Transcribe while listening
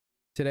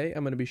Today,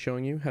 I'm going to be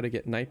showing you how to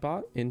get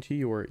Nightbot into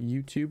your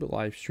YouTube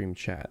live stream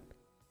chat.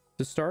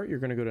 To start, you're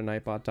going to go to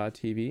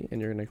nightbot.tv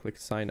and you're going to click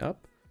sign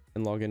up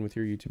and log in with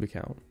your YouTube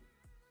account.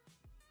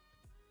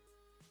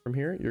 From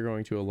here, you're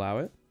going to allow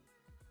it.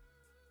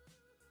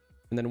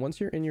 And then once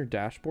you're in your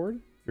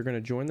dashboard, you're going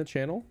to join the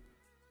channel.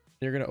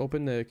 And you're going to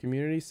open the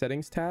community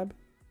settings tab.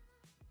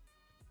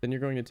 Then you're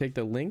going to take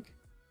the link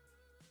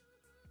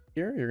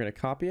here, you're going to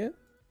copy it,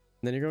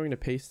 and then you're going to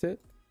paste it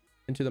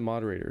into the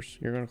moderators.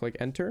 You're going to click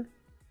enter.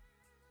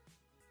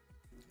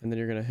 And then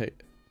you're going to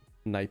hit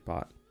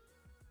Nightbot.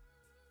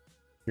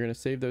 You're going to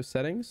save those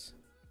settings.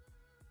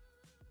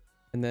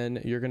 And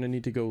then you're going to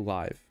need to go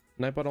live.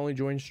 Nightbot only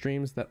joins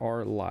streams that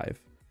are live.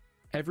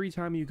 Every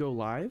time you go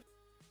live,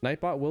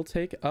 Nightbot will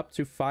take up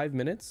to 5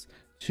 minutes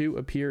to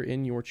appear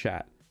in your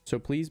chat. So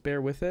please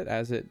bear with it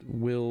as it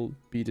will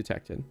be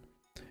detected.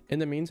 In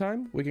the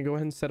meantime, we can go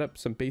ahead and set up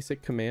some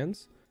basic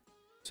commands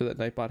so that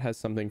Nightbot has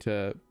something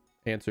to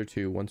answer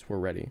to once we're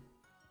ready.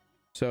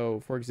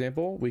 So for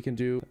example, we can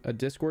do a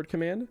Discord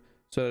command.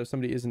 So if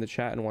somebody is in the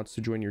chat and wants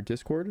to join your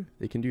Discord,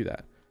 they can do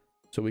that.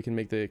 So we can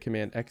make the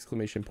command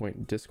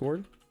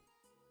 !Discord.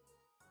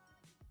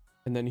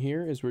 And then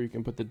here is where you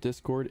can put the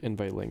Discord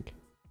invite link.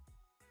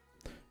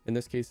 In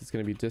this case, it's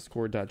going to be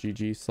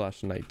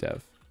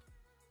discord.gg/nightdev.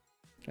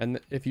 And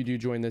if you do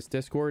join this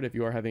Discord, if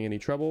you are having any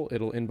trouble,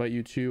 it'll invite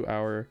you to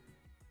our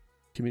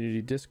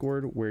community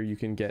Discord where you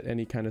can get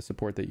any kind of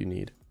support that you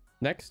need.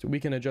 Next, we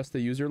can adjust the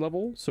user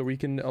level so we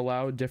can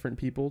allow different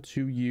people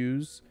to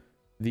use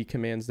the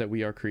commands that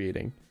we are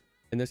creating.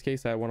 In this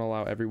case, I want to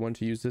allow everyone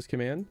to use this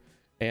command,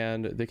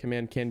 and the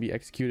command can be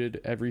executed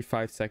every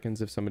 5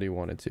 seconds if somebody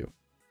wanted to.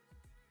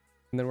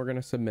 And then we're going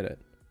to submit it.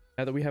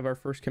 Now that we have our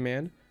first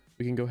command,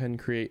 we can go ahead and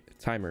create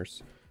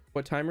timers.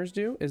 What timers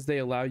do is they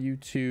allow you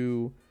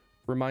to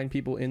remind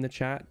people in the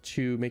chat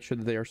to make sure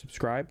that they are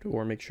subscribed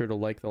or make sure to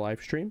like the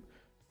live stream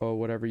or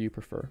whatever you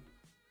prefer.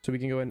 So we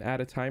can go ahead and add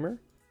a timer.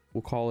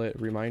 We'll call it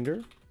reminder.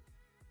 And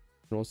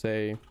we'll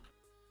say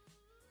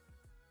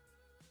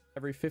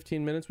every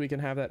 15 minutes we can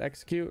have that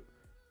execute,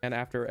 and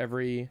after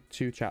every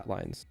 2 chat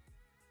lines.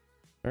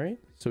 All right,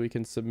 so we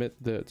can submit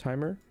the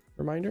timer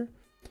reminder.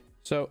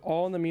 So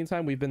all in the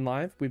meantime, we've been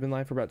live. We've been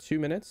live for about 2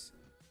 minutes.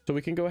 So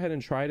we can go ahead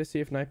and try to see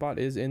if Nightbot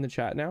is in the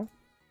chat now.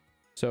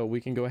 So we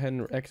can go ahead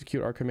and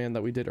execute our command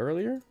that we did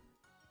earlier.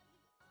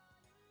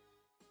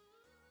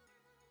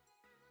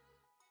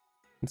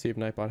 And see if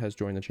Nightbot has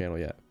joined the channel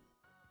yet.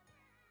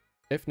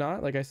 If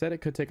not, like I said, it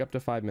could take up to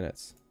 5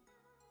 minutes.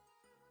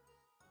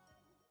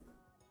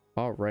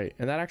 All right,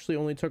 and that actually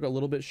only took a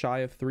little bit shy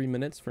of 3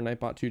 minutes for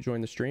Nightbot to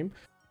join the stream.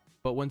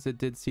 But once it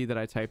did see that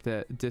I typed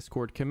that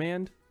Discord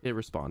command, it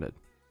responded.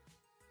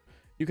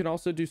 You can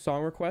also do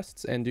song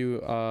requests and do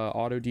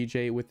auto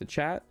DJ with the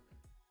chat.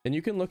 And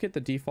you can look at the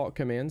default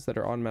commands that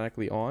are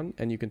automatically on,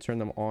 and you can turn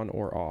them on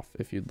or off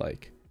if you'd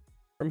like.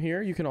 From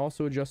here, you can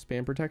also adjust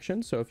spam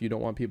protection. So if you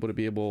don't want people to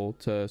be able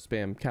to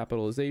spam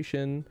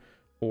capitalization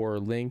or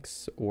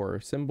links or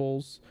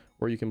symbols,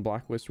 or you can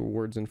blacklist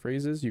words and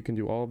phrases, you can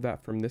do all of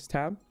that from this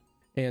tab.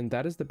 And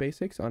that is the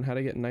basics on how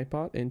to get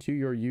Nightbot into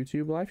your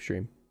YouTube live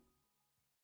stream.